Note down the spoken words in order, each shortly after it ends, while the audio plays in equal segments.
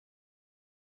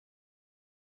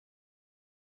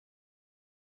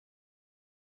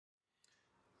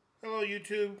Hello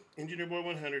YouTube, Engineer Boy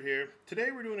 100 here. Today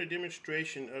we're doing a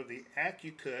demonstration of the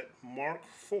Accu-Cut Mark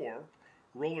IV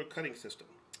roller cutting system.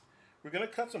 We're going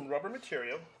to cut some rubber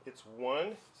material. It's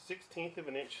 1/16 of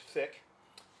an inch thick,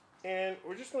 and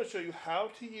we're just going to show you how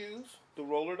to use the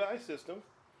roller die system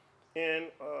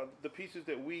and the pieces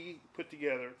that we put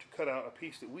together to cut out a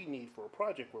piece that we need for a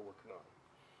project we're working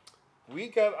on. We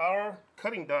got our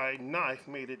cutting die knife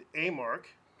made at Amark.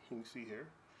 You can see here.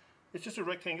 It's just a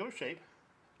rectangular shape.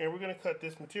 And we're going to cut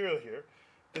this material here.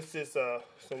 This is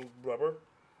some rubber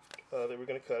that we're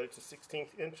going to cut. It's a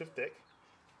 1/16 inch of thick.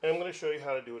 And I'm going to show you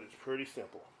how to do it. It's pretty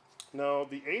simple. Now,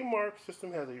 the Amark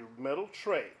system has a metal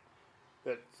tray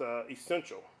that's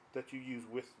essential that you use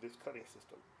with this cutting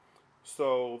system.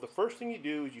 So the first thing you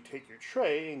do is you take your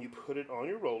tray and you put it on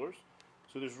your rollers.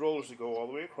 So there's rollers that go all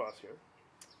the way across here.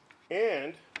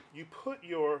 And you put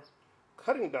your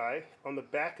cutting die on the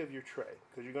back of your tray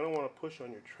because you're going to want to push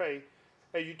on your tray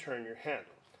as you turn your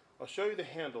handle. I'll show you the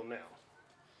handle now.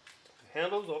 The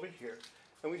handle's over here,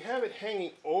 and we have it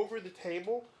hanging over the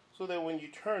table so that when you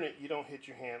turn it, you don't hit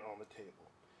your hand on the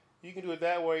table. You can do it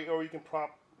that way, or you can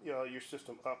prop your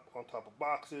system up on top of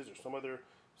boxes or some other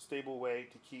stable way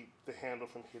to keep the handle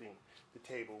from hitting the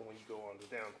table when you go on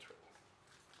the downturn.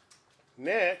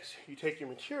 Next, you take your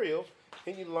material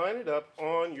and you line it up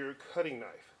on your cutting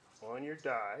knife, on your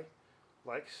die,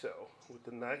 like so, with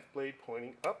the knife blade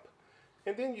pointing up.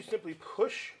 And then you simply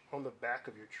push on the back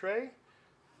of your tray,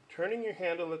 turning your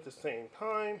handle at the same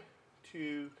time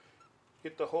to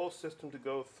get the whole system to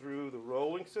go through the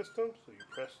rolling system. So you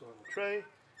press on the tray,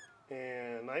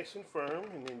 and nice and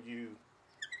firm, and then you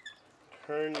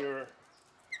turn your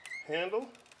handle,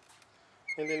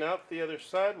 and then out the other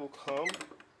side will come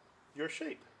your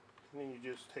shape. And then you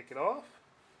just take it off,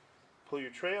 pull your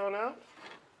tray on out,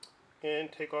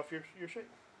 and take off your shape.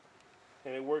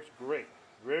 And it works great.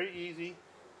 Very easy,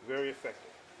 very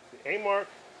effective. The Amark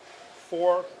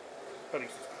IV cutting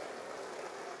system.